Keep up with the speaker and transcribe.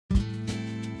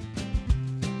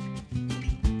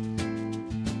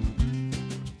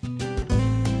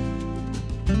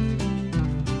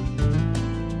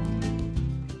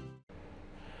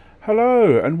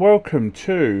Hello and welcome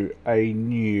to a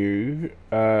new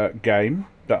game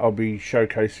that I'll be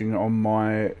showcasing on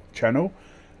my channel.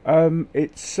 I've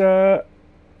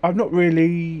not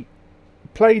really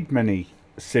played many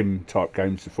sim type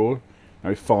games before,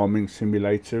 farming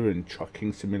simulator and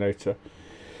trucking simulator,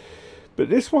 but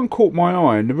this one caught my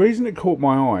eye, and the reason it caught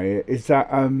my eye is that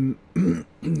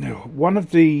one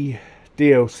of the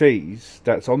DLCs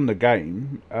that's on the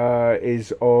game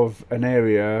is of an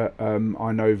area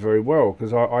I know very well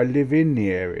because I live in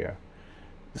the area,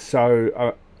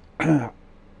 so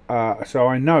so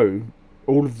I know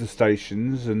all of the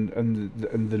stations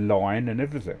and the line and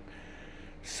everything.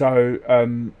 So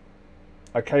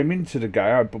I came into the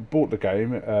game. I bought the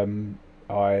game.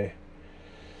 I'll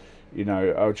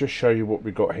just show you what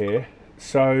we got here.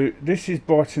 So this is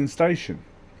Brighton Station.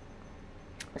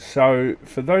 So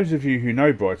for those of you who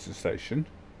know Brighton Station,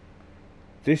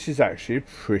 this is actually a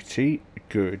pretty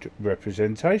good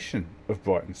representation of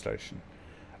Brighton Station.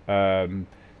 Where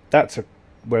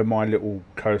my little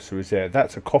cursor is there.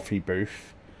 That's a coffee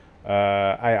booth.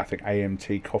 I think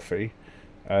AMT Coffee,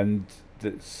 and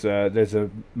there's a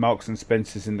Marks and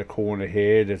Spencer's in the corner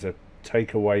here. There's a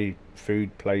takeaway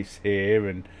food place here,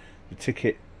 and the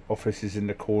ticket office is in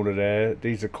the corner there.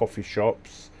 These are coffee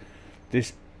shops.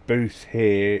 This booth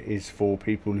here is for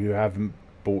people who haven't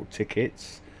bought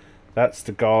tickets. That's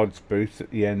the guards booth at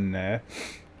the end there,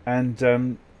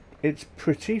 and it's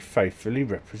pretty faithfully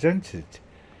represented.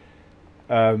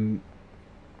 As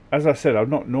I said, I'm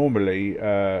not normally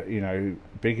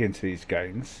big into these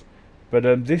games,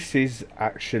 but this is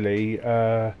actually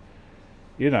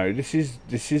this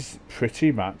is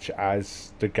pretty much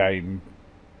as the game.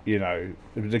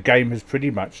 The game has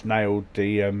pretty much nailed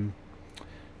the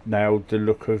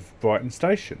look of Brighton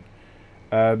Station.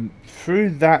 Through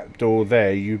that door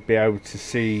there, you'd be able to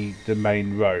see the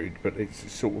main road, but it's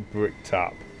sort of bricked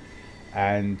up,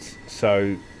 and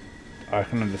so I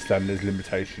can understand there's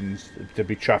limitations. There'd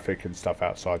be traffic and stuff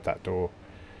outside that door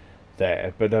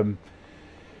there, but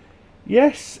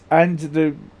yes, and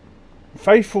the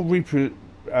faithful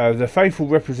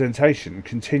representation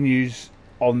continues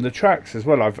on the tracks as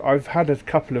well. I've had a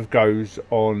couple of goes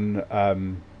on.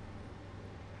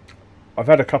 I've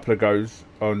had a couple of goes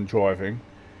on driving,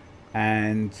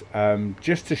 and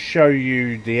just to show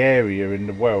you the area in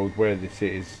the world where this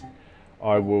is,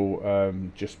 I will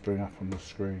just bring up on the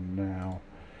screen now.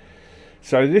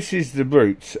 So this is the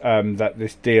route that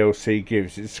this DLC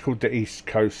gives. It's called the East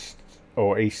Coast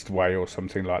or Eastway or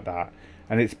something like that,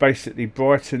 and it's basically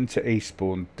Brighton to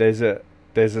Eastbourne. There's a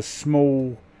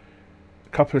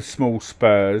couple of small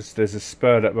spurs. There's a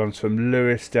spur that runs from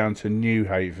Lewes down to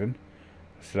Newhaven.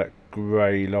 So that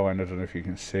grey line, I don't know if you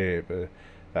can see it, but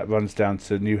that runs down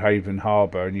to Newhaven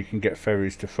Harbour, and you can get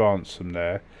ferries to France from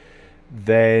there.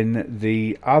 Then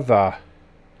the other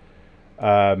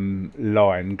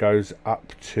line goes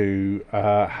up to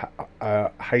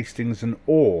Hastings and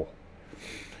Orr.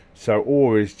 So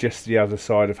Orr is just the other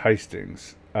side of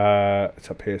Hastings. It's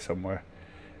up here somewhere.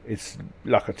 It's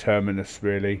like a terminus,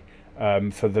 really,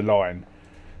 for the line.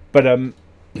 But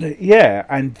yeah,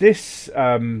 and this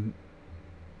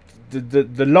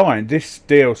the line, this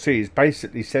DLC is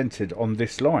basically centered on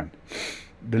this line,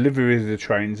 the livery of the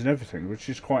trains and everything, which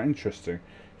is quite interesting.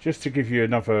 Just to give you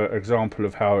another example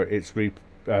of how it's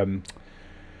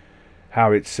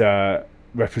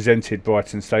represented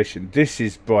Brighton Station. This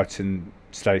is Brighton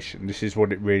Station. This is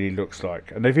what it really looks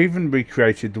like, and they've even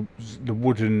recreated the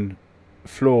wooden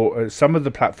floor. Some of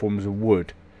the platforms are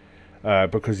wood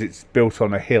because it's built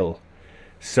on a hill,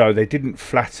 so they didn't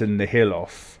flatten the hill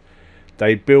off.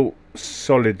 They built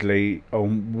solidly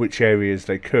on which areas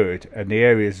they could, and the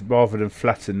areas, rather than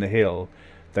flatten the hill,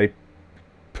 they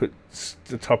put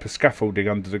the type of scaffolding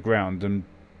under the ground and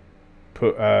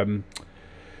put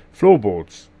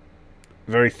floorboards,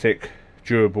 very thick,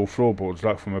 durable floorboards,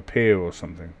 like from a pier or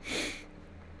something.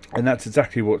 And that's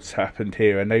exactly what's happened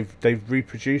here, and they've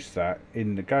reproduced that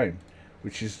in the game,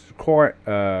 which is quite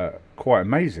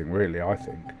amazing, really. I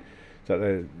think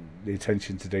that the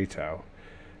attention to detail.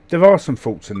 There are some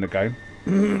faults in the game.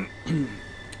 I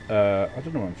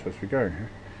don't know where I'm supposed to be going here.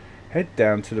 Head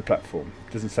down to the platform.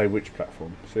 Doesn't say which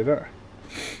platform. See that?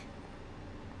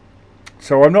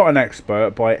 So I'm not an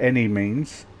expert by any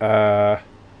means.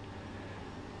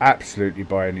 Absolutely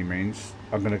by any means.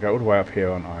 I'm going to go all the way up here,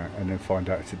 aren't I? And then find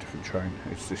out it's a different train.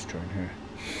 It's this train here.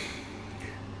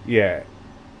 Yeah.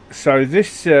 So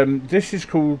this is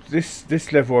called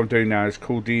this level I'm doing now is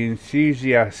called the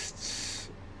Enthusiasts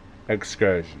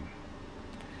Excursion.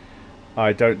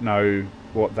 I don't know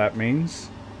what that means.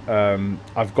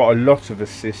 I've got a lot of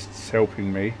assists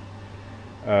helping me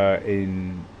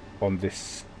on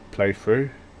this playthrough.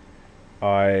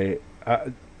 I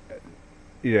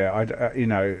you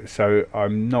know, so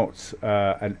I'm not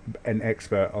an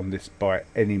expert on this by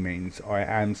any means. I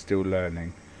am still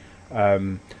learning.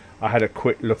 I had a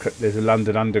quick look at, there's a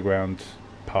London Underground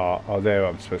part. Oh, there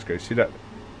I'm supposed to go.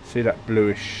 See that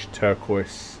bluish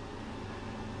turquoise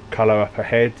colour up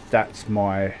ahead? That's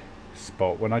my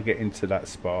spot. When I get into that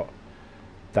spot,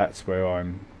 that's where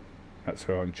I'm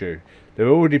due. There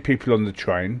are already people on the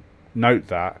train. Note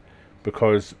that,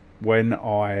 because when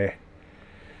I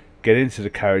get into the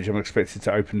carriage, I'm expected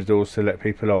to open the doors to let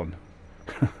people on.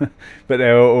 But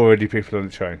there are already people on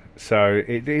the train, so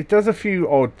it does a few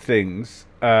odd things.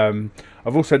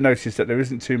 I've also noticed that there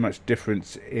isn't too much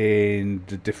difference in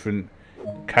the different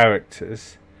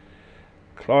characters.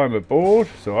 Climb aboard,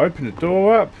 so I open the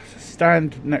door up,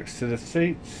 stand next to the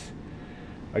seats,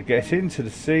 I get into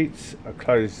the seats, I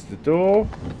close the door,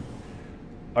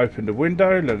 open the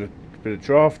window, let a bit of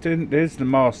draft in. There's the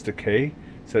master key,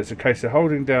 so it's a case of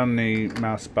holding down the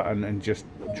mouse button and just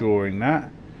drawing that.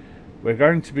 We're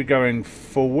going to be going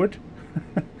forward.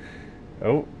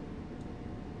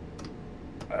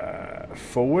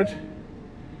 Forward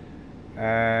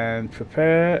and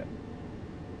prepare.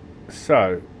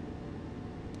 So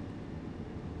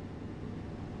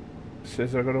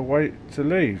says I've got to wait to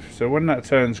leave. So when that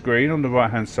turns green on the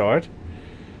right hand side,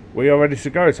 we are ready to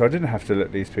go. So I didn't have to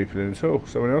let these people in at all.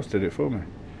 Someone else did it for me.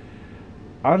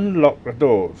 Unlock the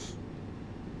doors.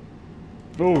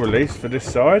 Door release for this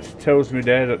side. Tells me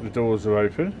there that the doors are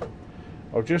open.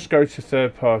 I'll just go to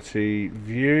third party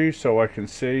view so I can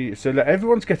see. So that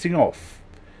everyone's getting off.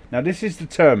 Now this is the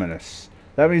terminus.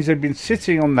 That means they've been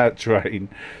sitting on that train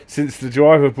since the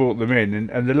driver brought them in,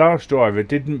 and the last driver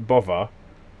didn't bother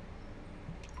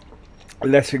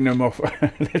letting them off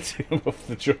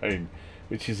the train,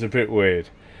 which is a bit weird.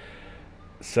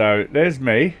 So there's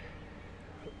me,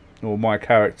 or my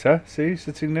character, see,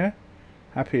 sitting there,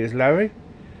 happy as Larry.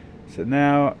 So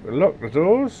now lock the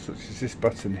doors, which is this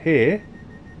button here.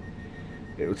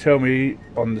 It will tell me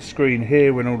on the screen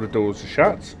here when all the doors are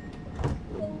shut.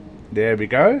 There we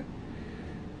go.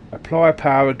 Apply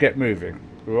power, get moving.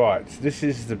 Right, this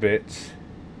is the bit.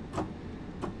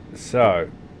 So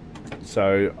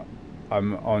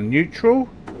I'm on neutral,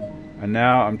 and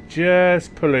now I'm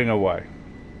just pulling away.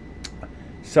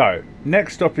 So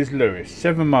next stop is Lewis,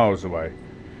 7 miles away.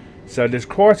 So there's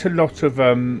quite a lot of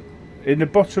in the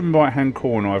bottom right hand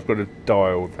corner I've got a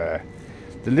dial there.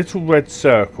 The little red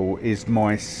circle is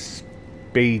my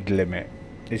speed limit.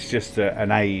 It's just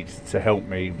an aid to help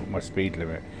me with my speed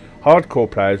limit. Hardcore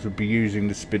players would be using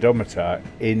the speedometer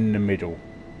in the middle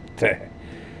there.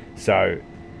 So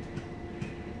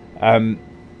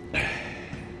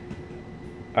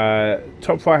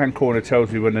top right hand corner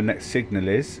tells me when the next signal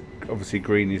is. Obviously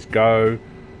green is go,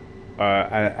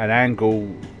 an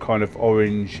angle kind of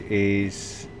orange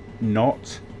is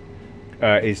not,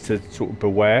 is to sort of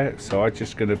beware. So I'm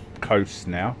just going to coast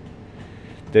now.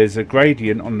 There's a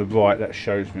gradient on the right that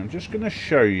shows me. I'm just going to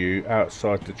show you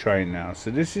outside the train now.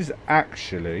 So this is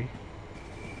actually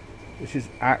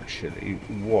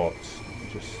what,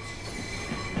 just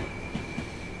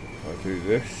if I do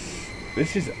this,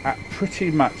 this is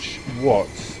pretty much what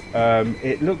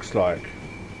it looks like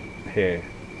here.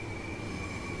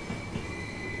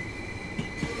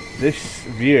 This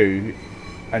view,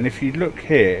 and if you look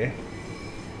here,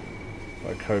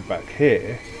 if I go back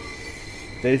here,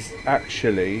 there's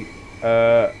actually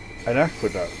an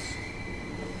aqueduct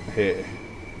here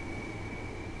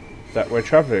that we're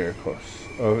travelling across.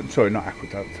 Oh, sorry, not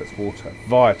aqueduct, that's water.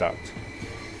 Viaduct.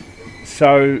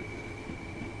 So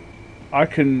I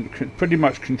can pretty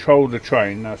much control the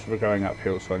train. Now, so we're going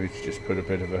uphill, so I need to just put a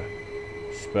bit of a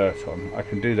spurt on. I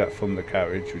can do that from the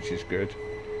carriage, which is good.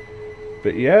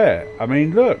 But yeah, I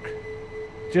mean, look,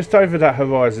 just over that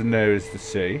horizon there is the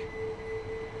sea.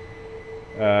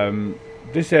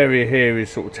 This area here is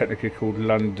sort of technically called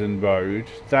London Road.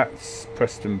 That's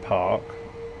Preston Park.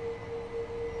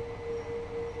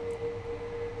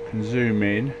 Can zoom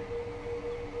in.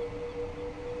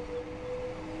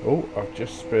 Oh, I've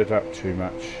just sped up too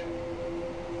much.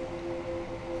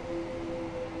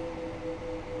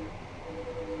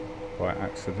 By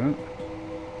accident.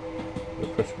 I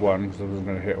pressed 1 because I wasn't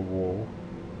going to hit a wall.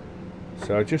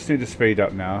 So I just need to speed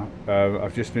up now.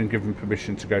 I've just been given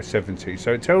permission to go 70.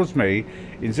 So it tells me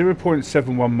in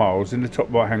 0.71 miles in the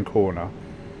top right hand corner,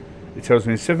 it tells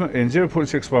me in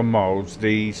 0.61 miles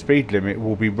the speed limit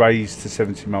will be raised to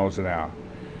 70 miles an hour.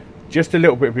 Just a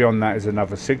little bit beyond that is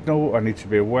another signal I need to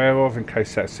be aware of in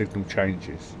case that signal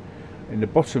changes. In the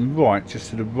bottom right,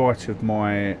 just to the right of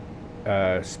my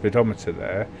speedometer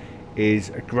there, is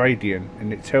a gradient,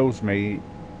 and it tells me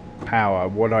power,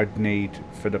 what I'd need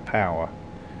for the power,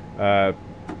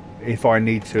 if I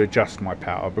need to adjust my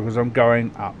power, because I'm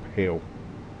going uphill.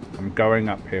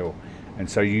 And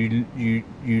so you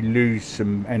lose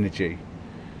some energy.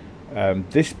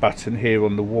 This button here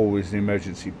on the wall is the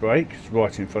emergency brake. It's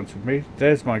right in front of me.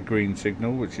 There's my green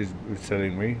signal, which is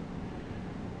telling me.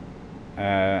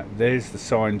 There's the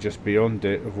sign just beyond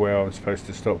it of where I'm supposed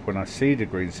to stop when I see the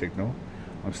green signal.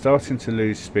 I'm starting to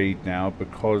lose speed now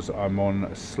because I'm on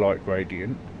a slight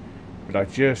gradient, but I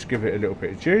just give it a little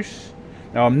bit of juice.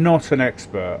 Now, I'm not an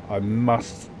expert. I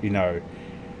must, you know,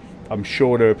 I'm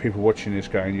sure there are people watching this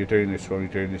going, you're doing this wrong,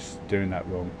 you're doing that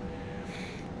wrong.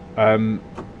 I'm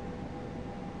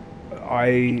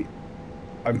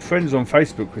friends on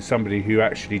Facebook with somebody who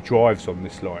actually drives on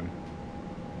this line.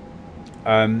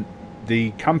 The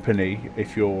company,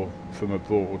 if you're from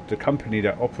abroad, the company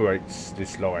that operates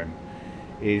this line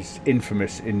is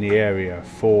infamous in the area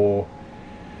for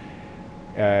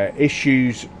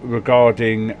issues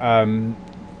regarding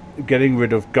getting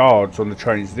rid of guards on the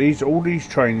trains. All these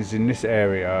trains in this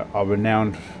area are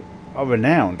renowned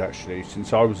actually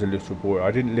since I was a little boy.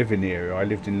 I didn't live in the area. I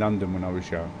lived in London when I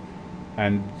was young,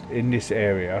 and in this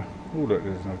area, oh look,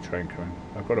 there's no train coming.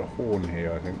 I've got a horn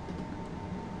here, I think.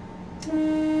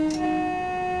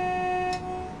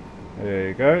 There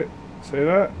you go. See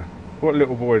that? What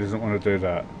little boy doesn't want to do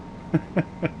that?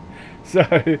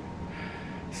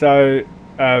 So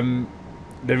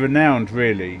they're renowned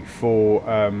really for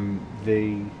I'm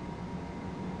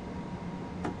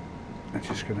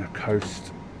just going to coast.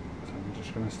 So I'm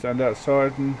just going to stand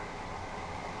outside and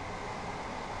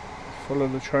follow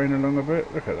the train along a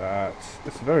bit. Look at that.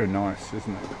 It's very nice,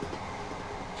 isn't it?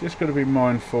 Just got to be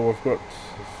mindful. I've got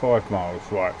 5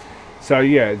 miles, right? So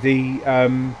yeah,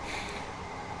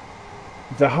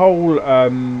 the whole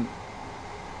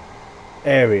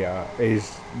area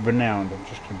is renowned. I'm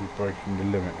just going to be breaking the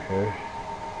limit here.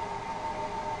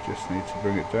 Just need to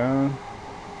bring it down.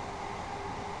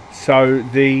 So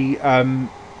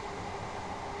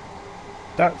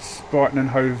that's Brighton and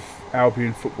Hove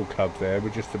Albion Football Club there. We're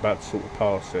just about to sort of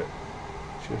pass it.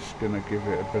 Just going to give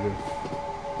it a bit of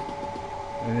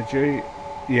energy.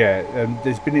 Yeah,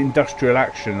 there's been industrial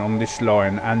action on this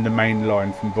line and the main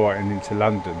line from Brighton into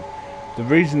London. The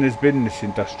reason there's been this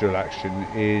industrial action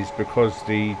is because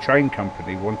the train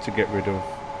company want to get rid of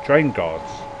train guards.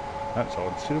 That's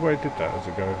odd. See the way I did that as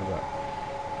I go over that.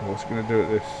 What's going to do at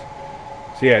this?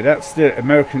 So yeah, that's the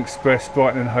American Express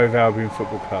Brighton and Hove Albion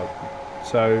Football Club.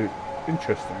 So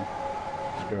interesting.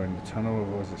 Let's go in the tunnel,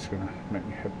 otherwise it's going to make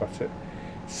me headbutt it.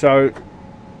 So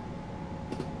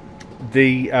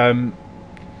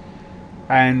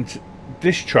and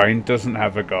this train doesn't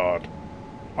have a guard.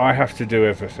 I have to do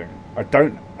everything. I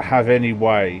don't have any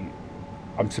way.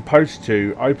 I'm supposed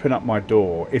to open up my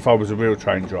door. If I was a real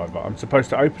train driver, I'm supposed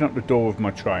to open up the door of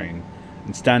my train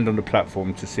and stand on the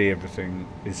platform to see everything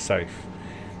is safe.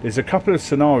 There's a couple of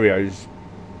scenarios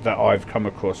that I've come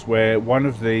across where one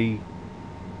of the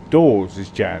doors is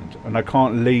jammed and I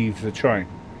can't leave the train.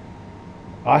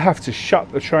 I have to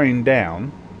shut the train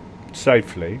down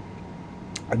safely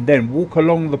and then walk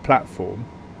along the platform,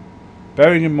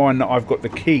 bearing in mind that I've got the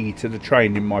key to the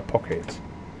train in my pocket.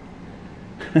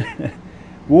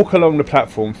 Walk along the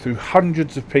platform through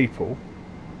hundreds of people.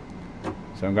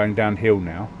 So I'm going downhill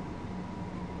now.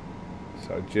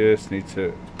 So I just need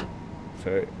to...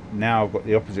 So now I've got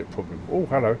the opposite problem. Oh,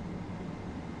 hello.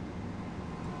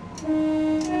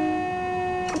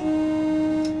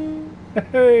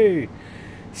 Hey!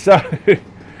 So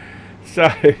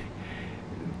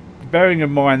bearing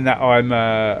in mind that I'm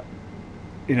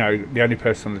you know, the only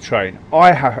person on the train,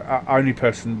 only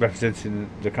person representing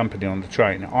the company on the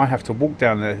train, I have to walk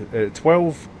down the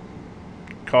 12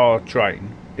 car train.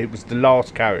 It was the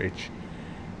last carriage,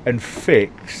 and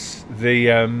fix the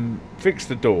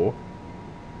door,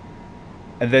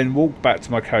 and then walk back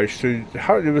to my coach through.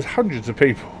 There was hundreds of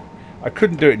people. I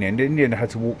couldn't do it in the end. In the end, I had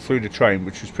to walk through the train,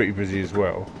 which was pretty busy as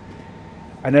well.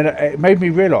 And then it made me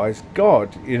realise,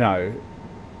 God, you know,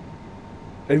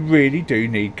 they really do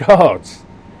need guards.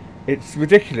 It's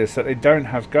ridiculous that they don't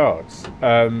have guards.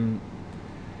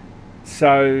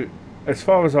 So, as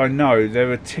far as I know,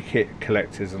 there are ticket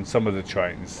collectors on some of the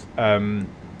trains that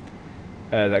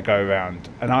go around,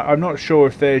 and I'm not sure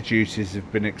if their duties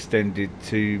have been extended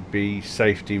to be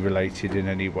safety related in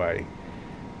any way.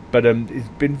 But it's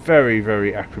been very,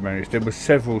 very acrimonious. There were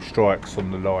several strikes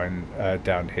on the line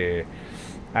down here,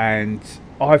 and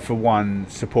I, for one,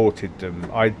 supported them.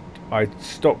 I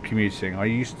stopped commuting.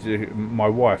 My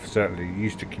wife certainly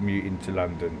used to commute into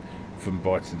London from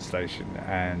Brighton station,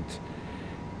 and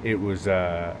it was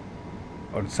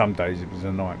on some days it was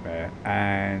a nightmare.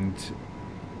 And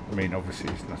I mean, obviously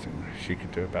there's nothing she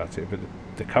could do about it, but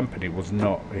the company was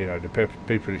not, you know, the people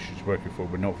that she was working for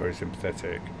were not very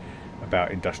sympathetic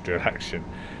about industrial action.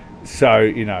 So,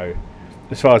 you know,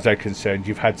 as far as they're concerned,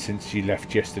 you've had since you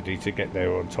left yesterday to get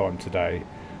there on time today.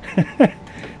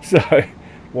 So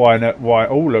why not? Why?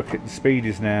 Oh, look, the speed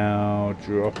is now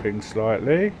dropping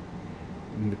slightly.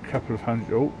 And a couple of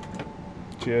hundred. Oh,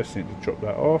 just need to drop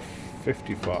that off.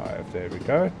 55. There we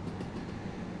go.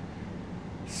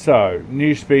 So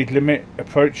new speed limit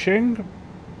approaching.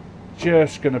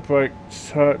 Just going to brake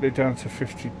slightly down to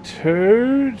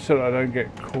 52 so that I don't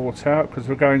get caught out because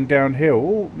we're going downhill.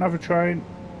 Oh, another train.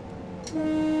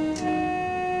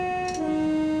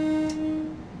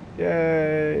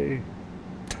 Yay.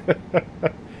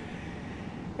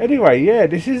 Anyway, yeah,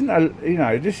 this isn't a, you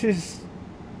know, this is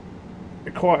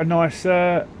quite a nice,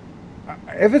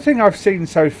 everything I've seen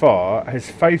so far has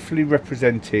faithfully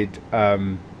represented,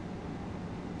 come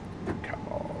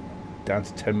on, down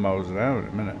to 10 miles an hour in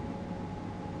a minute.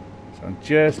 So I'm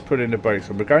just putting the brakes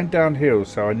on. We're going downhill,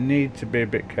 so I need to be a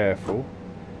bit careful.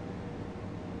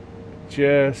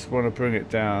 Just want to bring it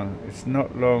down. It's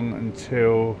not long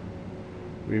until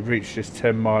we reach this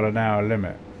 10 mile an hour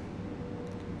limit.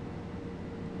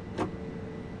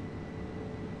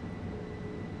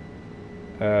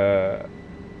 So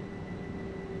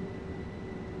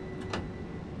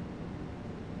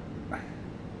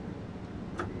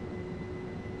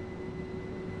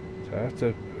I have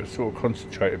to sort of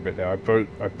concentrate a bit there. I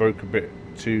broke a bit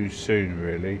too soon,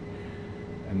 really,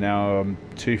 and now I'm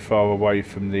too far away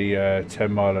from the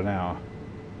 10 mile an hour.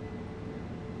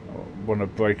 I want to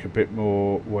brake a bit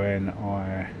more when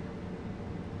I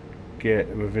get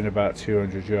within about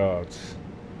 200 yards.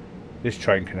 This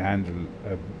train can handle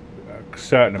a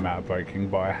certain amount of braking,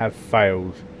 but I have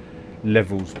failed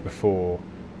levels before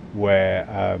where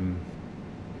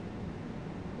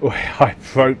I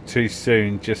broke too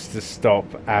soon just to stop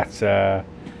at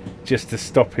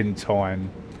in time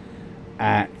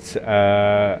at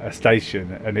a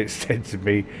station, and it said to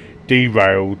me,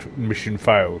 derailed, mission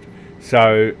failed.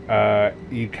 So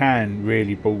you can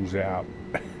really balls it up.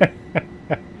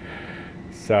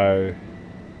 So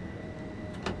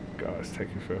God, it's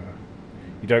taking forever.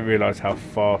 You don't realise how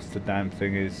fast the damn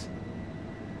thing is.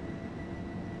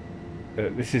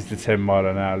 This is the 10 mile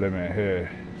an hour limit here.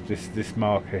 This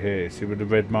marker here. See where the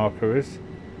red marker is?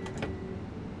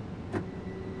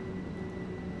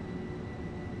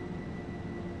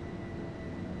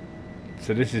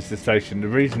 So this is the station. The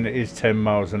reason it is 10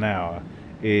 miles an hour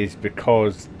is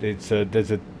because there's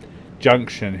a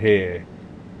junction here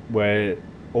where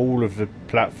all of the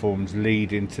platforms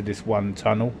lead into this one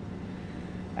tunnel.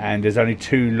 And there's only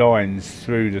 2 lines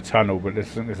through the tunnel, but I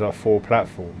think there's like 4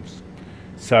 platforms.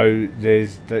 So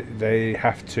they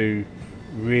have to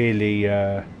really,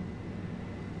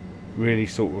 really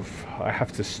sort of. I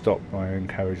have to stop my own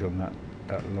carriage on that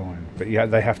line. But yeah,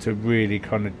 they have to really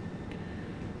kind of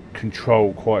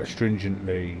control quite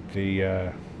stringently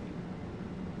the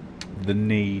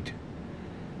need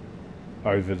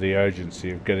over the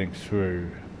urgency of getting through.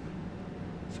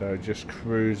 So just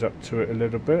cruise up to it a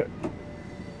little bit.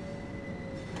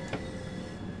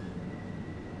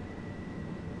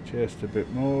 Just a bit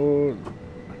more.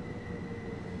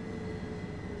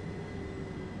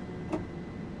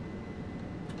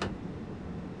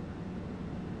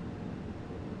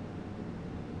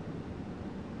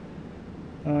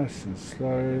 Nice and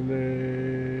slowly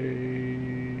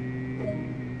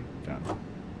done.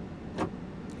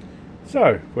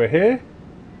 So we're here.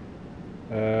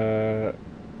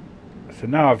 So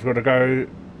now I've got to go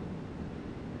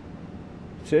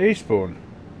to Eastbourne.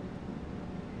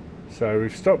 So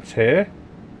we've stopped here,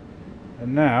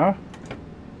 and now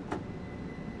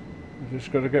I've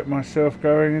just got to get myself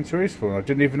going into Eastbourne. I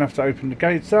didn't even have to open the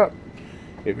gates up.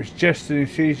 It was just an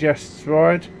enthusiast's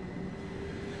ride.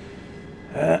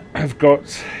 I've got,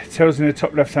 it tells me in the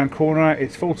top left hand corner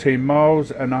it's 14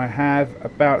 miles and I have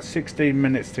about 16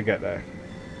 minutes to get there.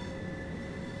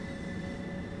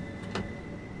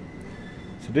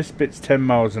 So this bit's 10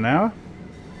 miles an hour.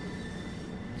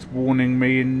 It's warning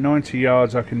me in 90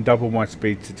 yards I can double my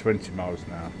speed to 20 miles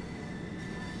an hour.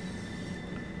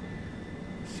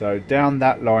 So down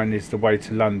that line is the way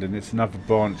to London. It's another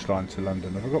branch line to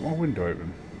London. Have I got my window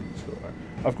open?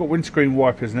 I've got windscreen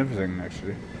wipers and everything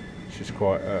actually, which is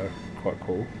quite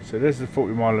cool. So there's the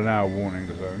 40 mile an hour warning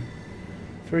zone.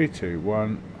 3, 2,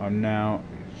 1. I'm now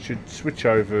should switch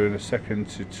over in a second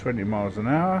to 20 miles an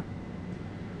hour.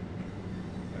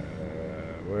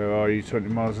 Where are you? 20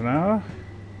 miles an hour.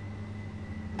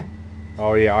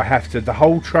 Oh yeah, I have to. The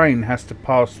whole train has to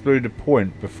pass through the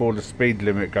point before the speed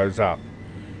limit goes up.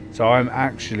 So I'm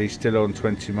actually still on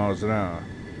 20 miles an hour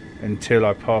until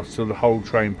the whole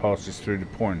train passes through the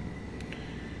point.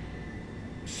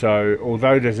 So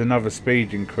although there's another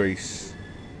speed increase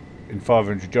in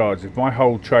 500 yards, if my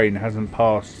whole train hasn't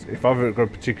passed, if I've got a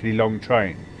particularly long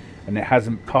train and it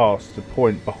hasn't passed the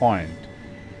point behind,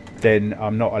 then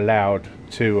I'm not allowed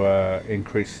to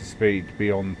increase the speed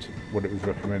beyond what it was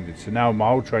recommended. So now my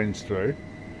whole train's through,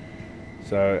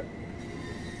 so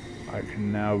I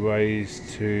can now raise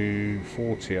to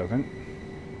 40, I think.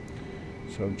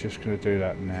 So I'm just going to do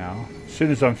that now. As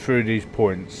soon as I'm through these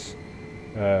points,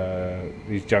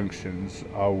 these junctions,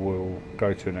 I will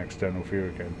go to an external view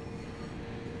again.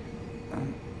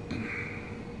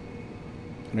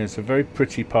 And it's a very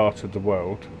pretty part of the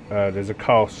world. There's a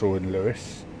castle in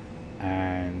Lewis,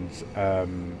 and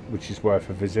which is worth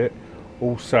a visit.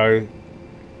 Also,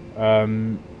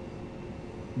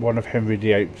 one of Henry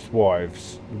VIII's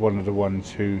wives, one of the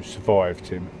ones who survived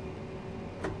him.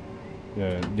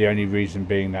 The only reason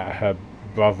being that her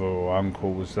brother or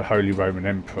uncle was the Holy Roman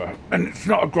Emperor, and it's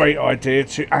not a great idea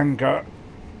to anger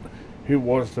who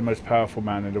was the most powerful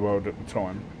man in the world at the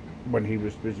time, when he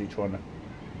was busy trying to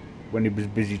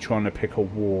pick a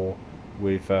war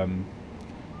with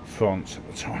France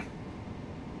at the time.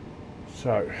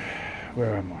 So,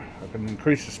 where am I? I can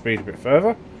increase the speed a bit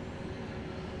further.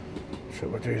 So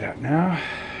we'll do that now.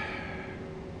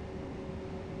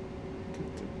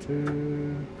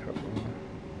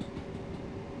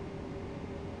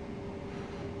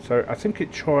 So I think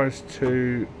it tries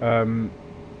to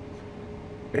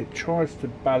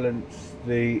balance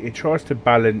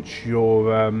your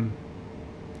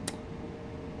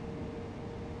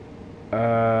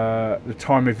the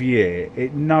time of year.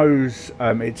 It knows,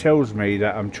 it tells me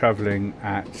that I'm travelling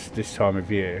at this time of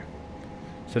year.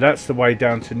 So that's the way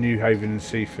down to New Haven and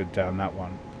Seaford, down that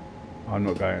one. I'm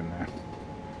not going there.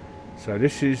 So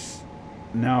this is,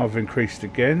 now I've increased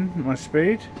again my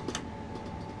speed.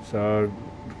 So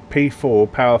P4,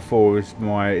 power 4 is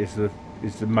the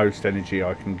most energy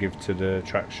I can give to the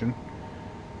traction.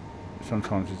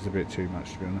 Sometimes it's a bit too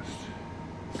much, to be honest.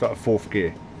 It's like a fourth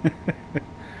gear.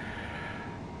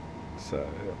 So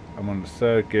I'm on the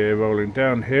third gear, rolling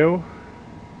downhill.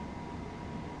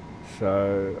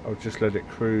 So I'll just let it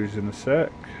cruise in a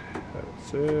sec.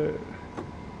 That's it.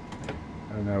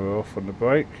 And now we're off on the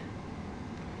brake.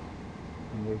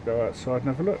 And we'll go outside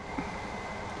and have a look.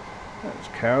 There's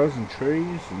cows and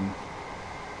trees and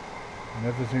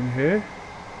everything here.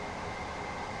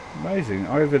 Amazing.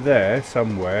 Over there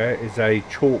somewhere is a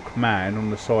chalk man on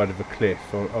the side of a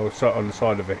cliff, or on the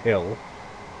side of a hill.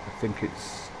 I think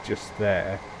it's just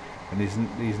there. And he's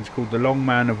called the Long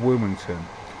Man of Wilmington.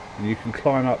 And you can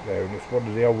climb up there, and it's one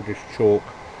of the oldest chalk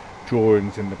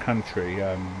drawings in the country. You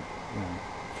know,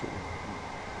 sort of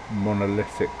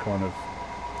monolithic kind of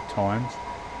times.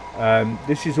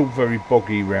 This is all very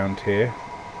boggy round here.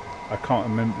 I can't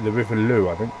remember, the River Lou,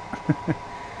 I think.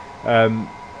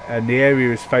 And the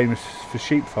area is famous for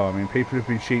sheep farming. People have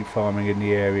been sheep farming in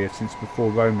the area since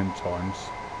before Roman times.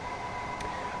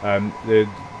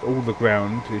 All the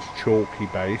ground is chalky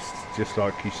based, just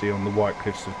like you see on the White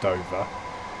Cliffs of Dover.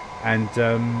 And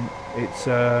it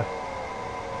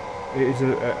is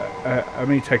I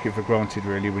mean, take it for granted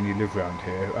really when you live around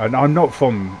here. And I'm not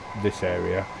from this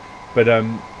area, but it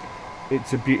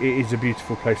is a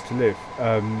beautiful place to live.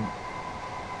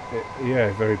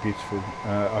 Yeah, very beautiful.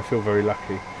 I feel very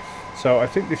lucky. So I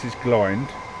think this is Glynde.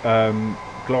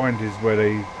 Glynde is where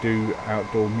they do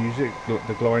outdoor music.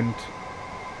 The Glynde,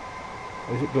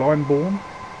 is it Glyndebourne?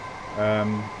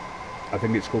 I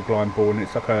think it's called Glyndebourne.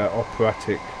 It's like an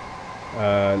operatic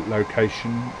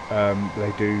location.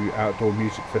 They do outdoor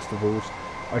music festivals.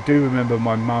 I do remember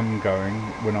my mum going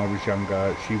when I was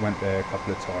younger. She went there a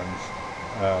couple of times.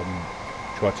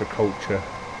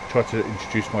 Tried to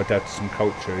introduce my dad to some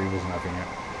culture. He wasn't having it.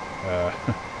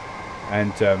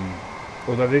 And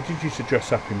although they did used to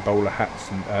dress up in bowler hats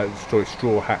and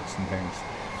straw hats and things.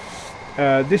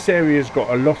 This area's got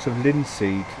a lot of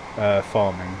linseed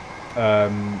farming,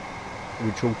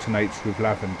 which alternates with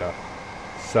lavender.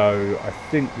 So I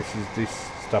think this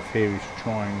stuff here is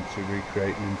trying to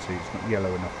recreate linseed. It's not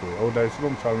yellow enough for it, although it's a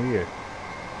long time of year.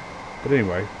 But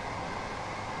anyway,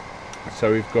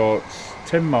 so we've got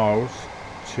 10 miles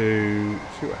to,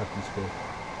 see what happens here,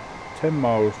 10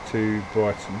 miles to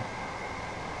Brighton,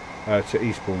 to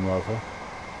Eastbourne rather.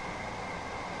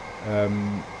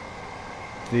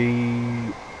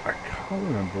 I can't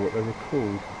remember what they were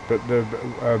called, but the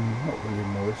not William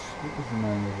Morris. What was the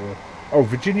name of her? Oh,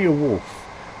 Virginia Woolf.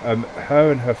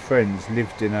 Her and her friends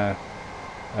lived in a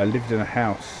lived in a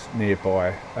house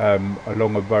nearby,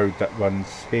 along a road that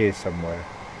runs here somewhere,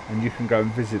 and you can go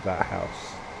and visit that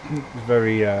house. It's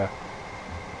very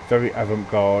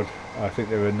avant-garde. I think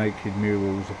there are naked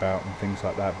murals about and things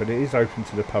like that, but it is open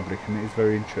to the public and it is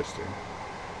very interesting.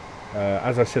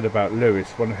 As I said about Lewis,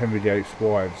 one of Henry VIII's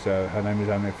wives, her name is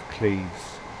Anne of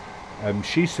Cleves.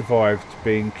 She survived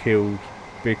being killed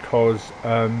because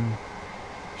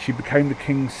she became the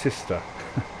king's sister.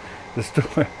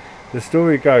 The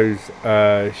story goes,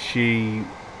 they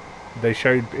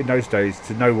showed in those days,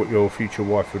 to know what your future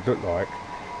wife would look like,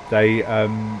 they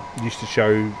used to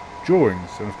show drawings,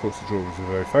 and of course the drawings were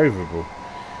very favourable.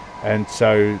 And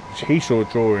so he saw a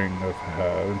drawing of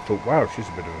her and thought, wow, she's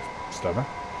a bit of a stunner.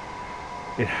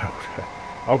 You know,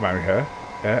 I'll marry her.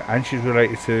 And she's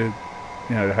related to,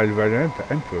 you know, the Holy Roman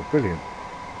Emperor. Brilliant.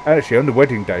 Actually, on the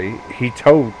wedding day, he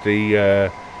told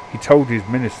his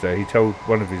minister, he told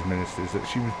one of his ministers that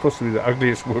she was possibly the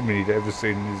ugliest woman he'd ever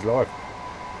seen in his life.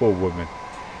 Poor woman.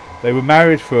 They were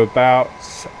married for about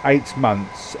 8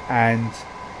 months, and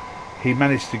he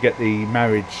managed to get the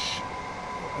marriage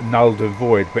nulled and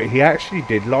void, but he actually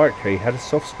did like her. He had a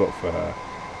soft spot for her,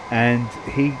 and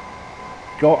he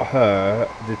got her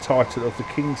the title of the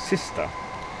king's sister.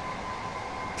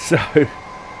 So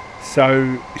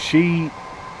she,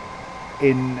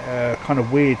 in a kind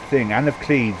of weird thing, Anne of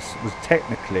Cleves was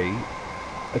technically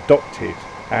adopted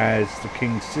as the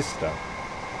king's sister,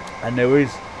 and there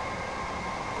is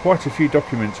quite a few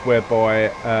documents whereby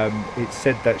it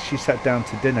said that she sat down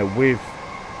to dinner with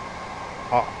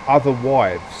other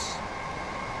wives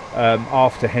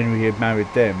after Henry had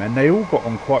married them, and they all got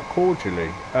on quite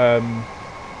cordially.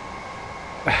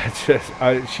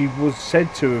 She was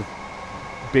said to have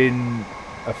been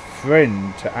a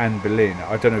friend to Anne Boleyn.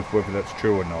 I don't know whether that's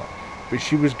true or not, but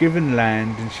she was given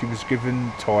land and she was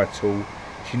given title.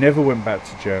 She never went back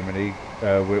to Germany,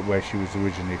 where she was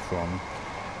originally from.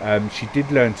 She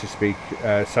did learn to speak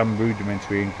some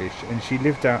rudimentary English, and she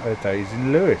lived out her days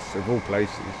in Lewis, of all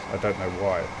places. I don't know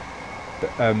why, but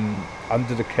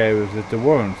under the care of the De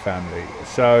Warren family,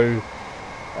 so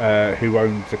who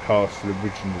owned the castle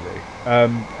originally.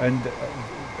 And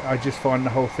I just find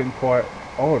the whole thing quite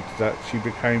odd that she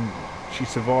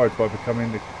survived by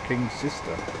becoming the king's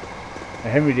sister.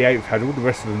 Now, Henry VIII had all the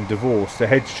rest of them divorced, their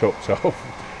heads chopped off,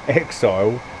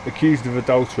 exiled, accused of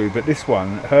adultery, but this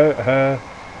one, her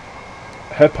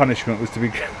punishment was to be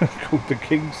called the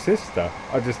king's sister.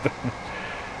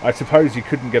 I suppose you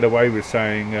couldn't get away with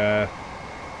saying,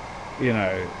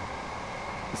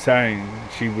 saying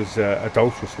she was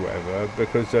adulterous or whatever,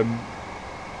 because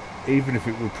even if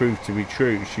it would prove to be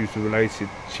true, she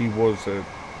was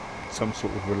some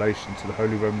sort of relation to the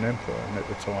Holy Roman Emperor, and at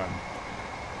the time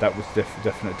that was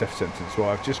definite death sentence. So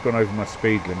I've just gone over my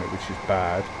speed limit, which is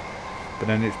bad, but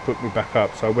then it's put me back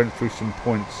up, so I went through some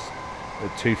points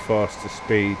at too fast a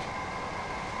speed.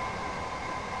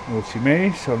 Naughty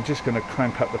me. So I'm just going to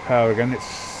crank up the power again.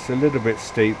 It's a little bit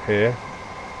steep here.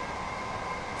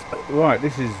 Right,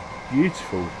 this is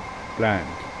beautiful, bland,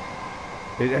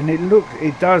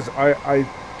 it does. I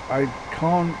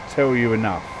can't tell you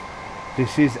enough.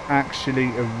 This is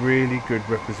actually a really good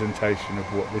representation of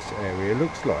what this area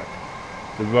looks like.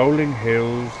 The rolling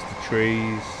hills, the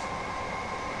trees.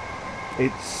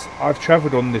 I've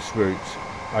travelled on this route.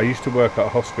 I used to work at a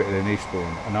hospital in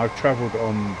Eastbourne, and I've travelled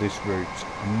on this route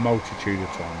a multitude of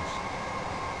times.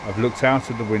 I've looked out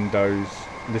of the windows,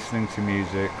 listening to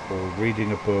music, or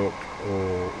reading a book,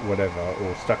 or whatever,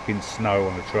 or stuck in snow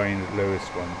on a train at Lewis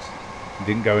once, and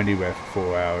didn't go anywhere for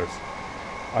 4 hours.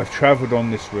 I've travelled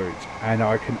on this route, and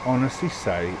I can honestly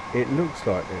say it looks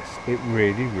like this. It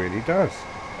really, really does.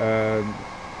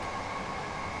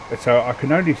 So I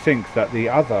can only think that the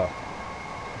other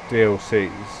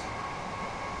DLCs,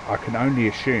 I can only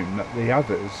assume that the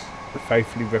others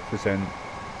faithfully represent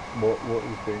what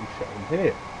is being shown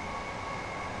here.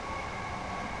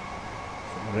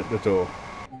 Someone at the door.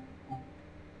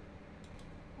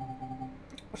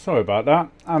 Sorry about that.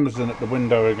 Amazon at the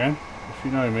window again. If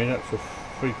you know me, that's a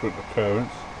frequent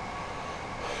occurrence.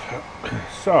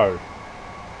 So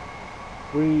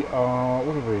we are,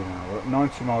 what are we now? We're at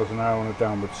 90 miles an hour on a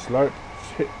downward slope.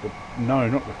 Just hit the, no,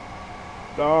 not the,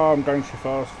 oh, I'm going too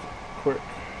fast. Quick.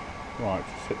 Right,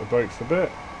 just hit the brakes a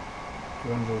bit.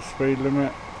 Go under the speed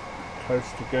limit.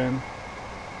 Coast again.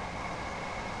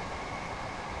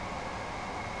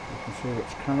 You can see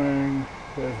what's coming.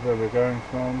 There's where we're going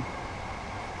from.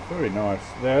 Very nice.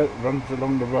 There, it runs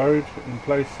along the road in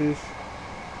places.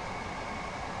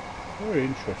 Very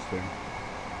interesting.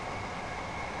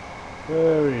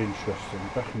 Very interesting.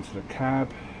 Back into the cab.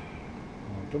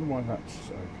 Oh, I don't know why that's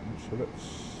open, so let's...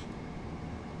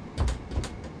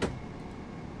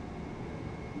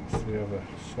 the other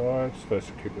side. Supposed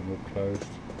to keep them all closed.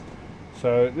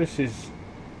 So this is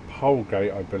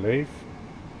Holgate, I believe,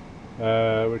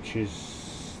 which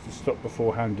is the stop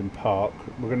before Hampden Park.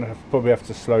 We're going to probably have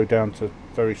to slow down to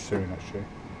very soon, actually.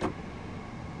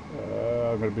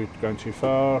 I'm going to be going too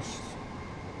fast.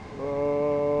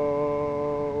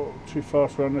 Too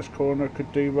fast around this corner,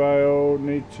 could derail.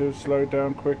 Need to slow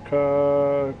down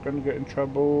quicker. Going to get in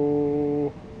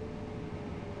trouble.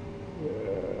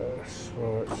 Yes,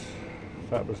 right.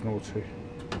 That was naughty.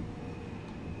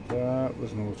 That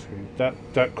was naughty.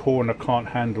 That corner can't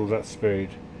handle that speed.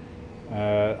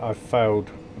 I've failed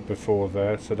before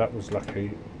there, so that was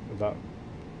lucky. That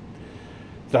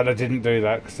I didn't do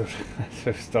that because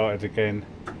I've started again.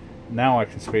 Now I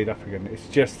can speed up again. It's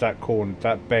just that corner,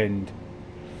 that bend.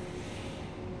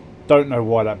 Don't know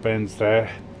why that bend's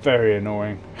there. Very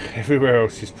annoying. Everywhere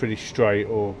else is pretty straight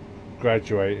or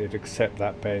graduated except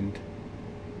that bend.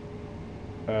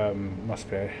 Must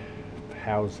be a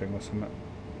housing or something.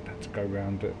 Had to go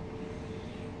round it.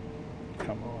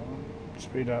 Come on,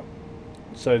 speed up.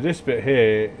 So this bit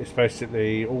here is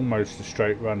basically almost a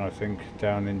straight run, I think,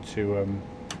 down into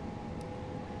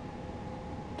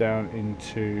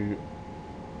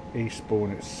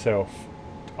Eastbourne itself.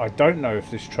 I don't know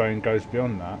if this train goes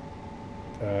beyond that.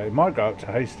 It might go up to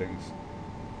Hastings.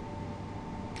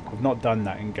 I've not done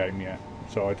that in game yet,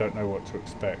 so I don't know what to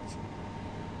expect.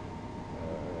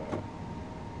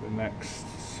 The next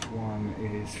one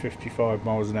is 55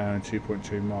 miles an hour and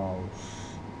 2.2 miles.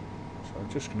 So I'm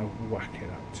just going to whack it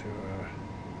up to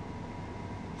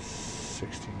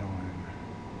 69.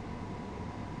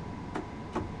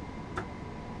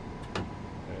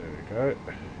 There we go.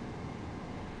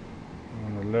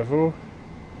 On a level.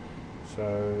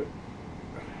 So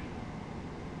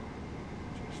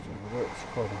just it's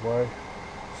quite a way.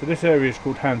 So this area is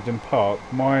called Hampden Park.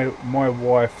 My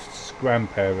wife's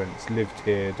grandparents lived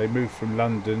here. They moved from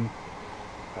London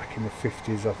back in the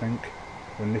 50s, I think,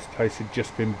 when this place had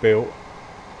just been built,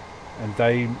 and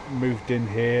they moved in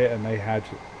here, and they had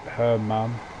her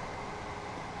mum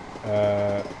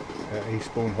at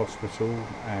Eastbourne Hospital,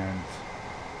 and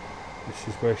this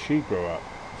is where she grew up.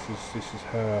 This is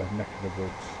her neck of the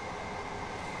woods.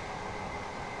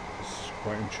 It's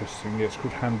quite interesting. Yeah, it's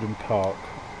called Hampden Park,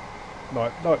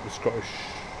 like the Scottish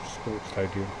Sports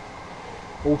Stadium.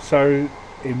 Also,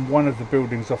 in one of the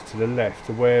buildings off to the left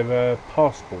are where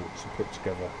passports are put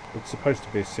together. It's supposed to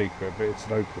be a secret, but it's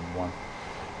an open one.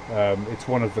 It's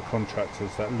one of the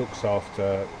contractors that looks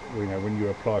after, you know, when you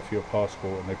apply for your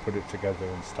passport and they put it together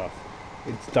and stuff.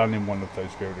 It's done in one of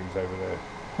those buildings over there.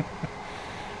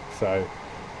 So,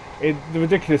 the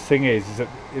ridiculous thing is that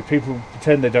people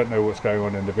pretend they don't know what's going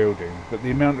on in the building, but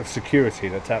the amount of security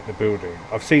that's at the building,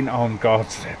 I've seen armed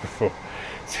guards there before.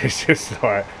 So it's just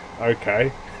like,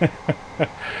 okay.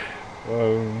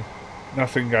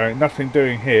 Nothing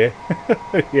doing here.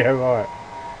 Yeah, right.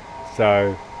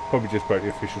 So probably just broke the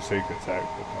Official Secrets Act,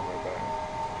 but don't worry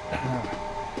about it.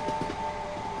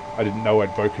 I didn't know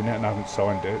I'd broken it and I haven't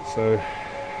signed it, so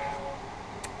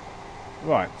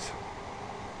right.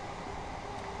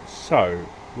 So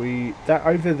that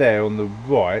over there on the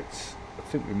right, I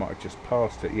think we might have just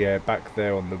passed it. Yeah, back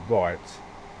there on the right.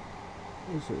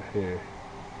 What is it here?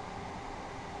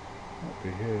 Might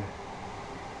be here.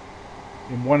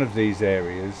 In one of these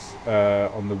areas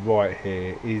on the right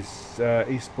here is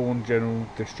Eastbourne General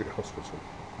District Hospital.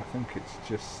 I think it's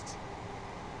just...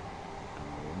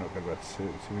 we're not going to be able to see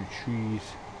it. Too many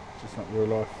trees. It's just not real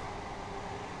life.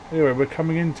 Anyway, we're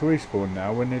coming into Eastbourne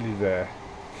now. We're nearly there.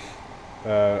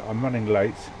 I'm running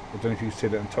late. I don't know if you can see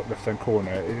that in the top left hand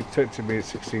corner. It took to me at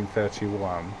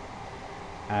 16:31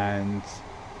 and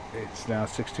it's now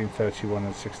 16:31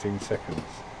 and 16 seconds.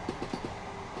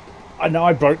 I know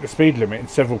I broke the speed limit in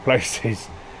several places,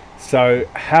 so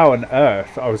how on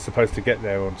earth I was supposed to get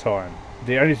there on time?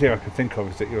 The only thing I can think of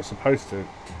is that you're supposed to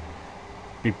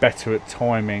be better at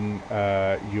timing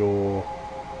your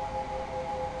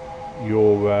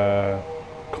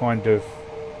kind of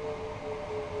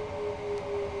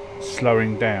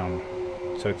slowing down,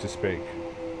 so to speak.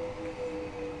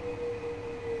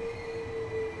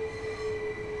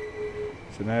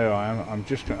 So now I am. I'm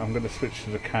going to switch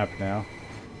to the cab now.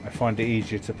 I find it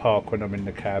easier to park when I'm in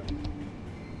the cab.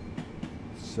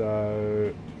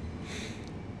 So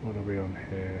what are we on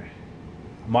here?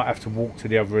 I might have to walk to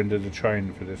the other end of the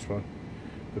train for this one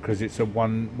because it's a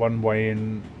one way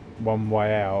in, one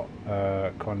way out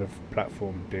kind of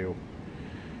platform deal.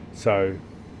 So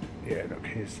yeah, look,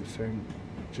 here's the thing.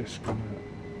 Just gonna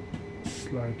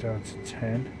slow down to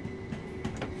 10,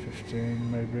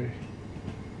 15 maybe.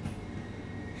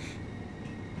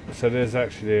 So there's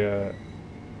actually a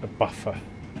buffer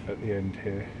at the end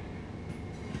here.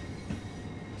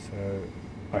 So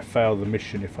I fail the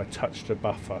mission if I touch the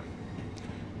buffer,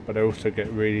 but I also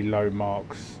get really low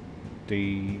marks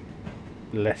the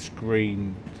less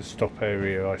green the stop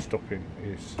area I stop in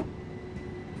is.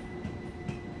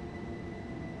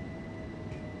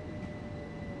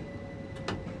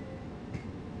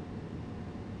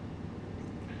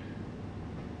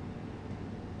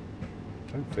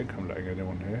 I don't think I'm letting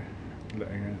anyone here.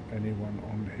 Letting anyone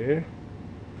on here.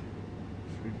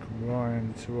 So we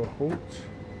grind to a halt.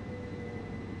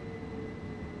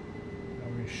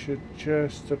 And we should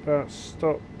just about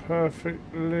stop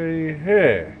perfectly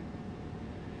here.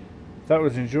 That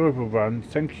was an enjoyable run.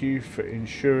 Thank you for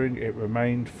ensuring it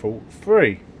remained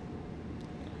fault-free.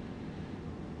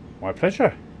 My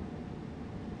pleasure.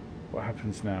 What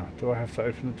happens now? Do I have to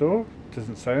open the door?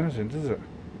 Doesn't say anything, does it?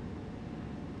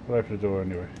 I'll open the door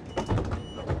anyway.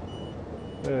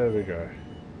 There we go.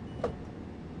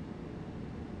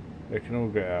 They can all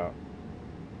get out.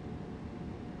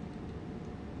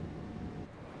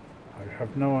 I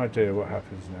have no idea what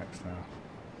happens next now.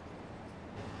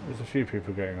 There's a few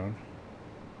people getting on.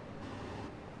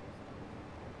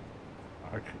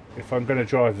 If I'm going to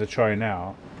drive the train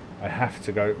out, I have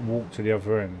to walk to the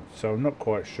other end. So I'm not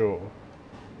quite sure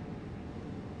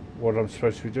what I'm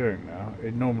supposed to be doing now.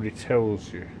 It normally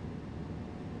tells you.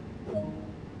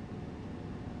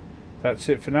 That's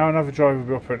it for now. Another driver will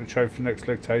be operating the train for the next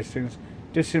leg to Hastings.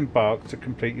 Disembark to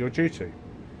complete your duty.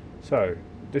 So,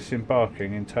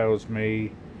 disembarking entails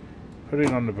me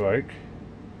putting on the brake,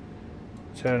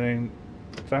 turning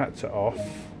that to off,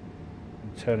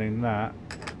 and turning that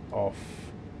off.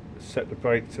 Set the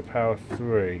brake to power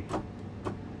 3.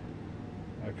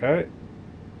 Okay.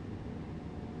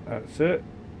 That's it.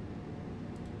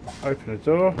 Open the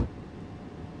door.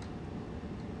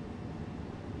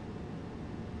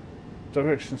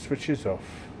 Direction switch is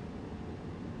off.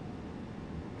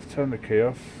 Turn the key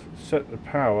off. Set the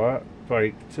power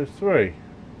brake to 3.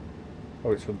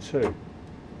 Oh, it's on 2.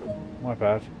 My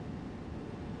bad.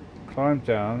 Climb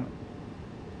down.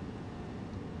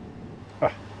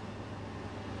 Ah.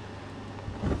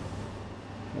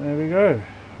 There we go.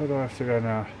 Where do I have to go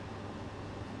now?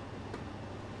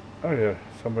 Oh yeah,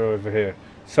 somewhere over here.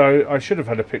 So I should have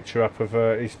had a picture up of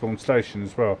Eastbourne station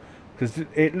as well, because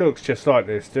it looks just like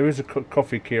this. There is a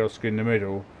coffee kiosk in the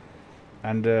middle,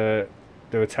 and there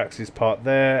are taxis parked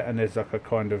there, and there's like a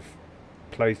kind of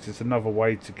place. There's another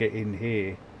way to get in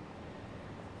here.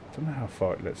 I don't know how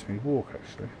far it lets me walk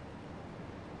actually.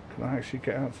 Can I actually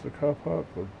get out to the car park,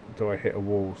 or do I hit a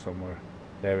wall somewhere?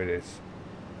 There it is.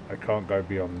 I can't go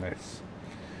beyond this.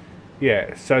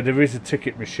 Yeah, so there is a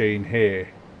ticket machine here.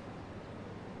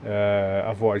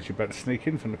 Otherwise you better sneak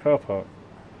in from the car park.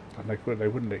 And they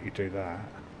wouldn't let you do that.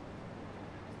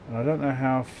 And I don't know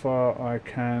how far I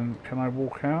can I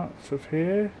walk out of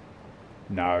here?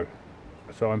 No.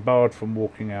 So I'm barred from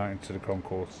walking out into the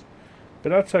concourse.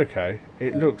 But that's okay.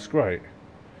 It looks great.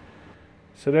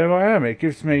 So there I am. It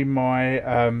gives me my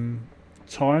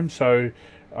time. So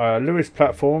Lewis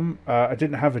platform, I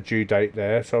didn't have a due date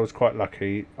there, so I was quite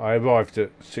lucky. I arrived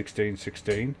at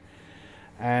 16:16,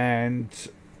 and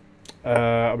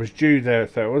I was due there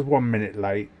at 30. I was 1 minute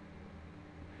late.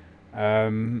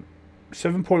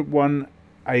 7.18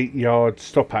 yard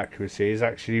stop accuracy is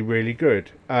actually really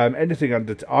good. Anything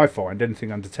under, I find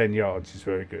anything under 10 yards is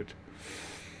very good.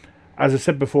 As I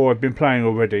said before, I've been playing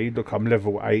already. Look, I'm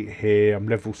level 8 here. I'm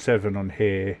level 7 on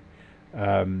here.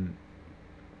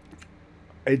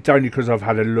 It's only because I've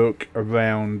had a look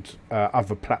around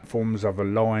other platforms, other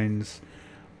lines.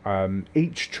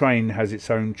 Each train has its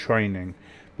own training.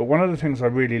 But one of the things I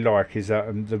really like is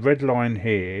that the red line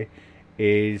here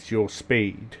is your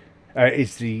speed.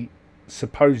 Is the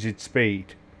supposed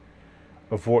speed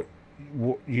of what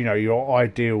you know, your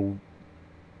ideal,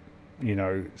 you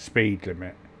know, speed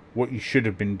limit. What you should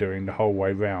have been doing the whole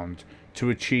way round to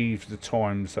achieve the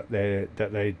times that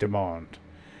they demand.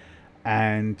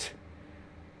 And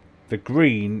the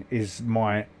green is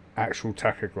my actual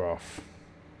tachograph.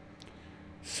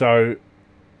 So,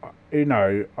 you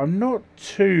know, I'm not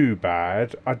too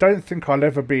bad. I don't think I'll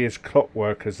ever be as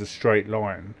clockwork as a straight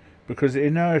line, because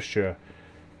inertia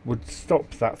would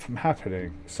stop that from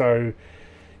happening. So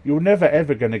you're never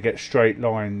ever going to get straight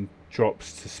line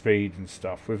drops to speed and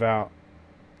stuff without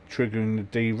triggering the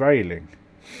derailing.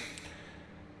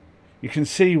 You can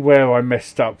see where I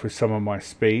messed up with some of my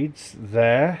speeds.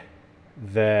 There,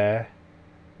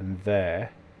 and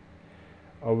there.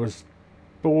 I was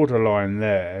borderline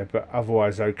there, but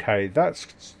otherwise okay.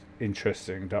 That's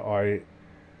interesting that I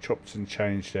chopped and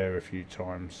changed there a few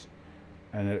times,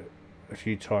 and a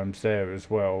few times there as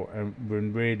well, and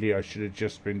when really I should have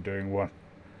just been doing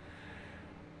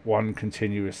one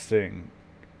continuous thing.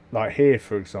 Like here,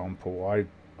 for example,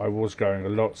 I was going a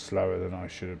lot slower than I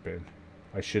should have been.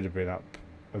 I should have been up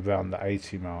around the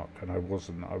 80 mark, and I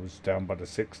wasn't. I was down by the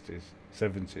 60s,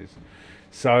 70s.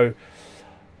 So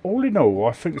all in all,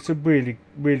 I think it's a really,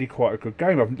 really quite a good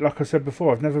game. Like I said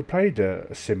before, I've never played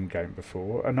a sim game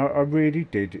before, and I really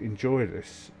did enjoy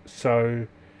this. So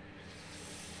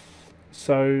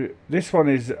this one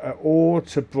is or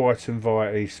to Brighton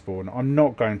via Eastbourne. I'm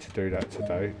not going to do that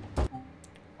today.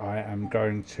 I am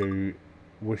going to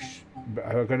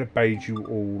bid you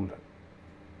all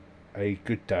a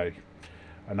good day,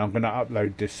 and I'm going to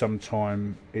upload this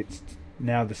sometime. It's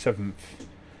now the 7th.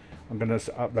 I'm going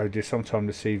to upload this sometime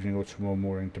this evening or tomorrow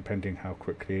morning, depending how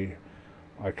quickly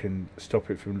I can stop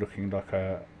it from looking like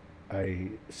a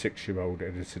 6-year-old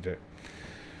edited it.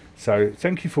 So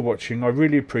thank you for watching. I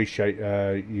really appreciate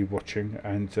you watching,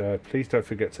 and please don't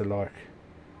forget to like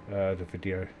the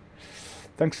video.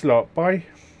 Thanks a lot. Bye.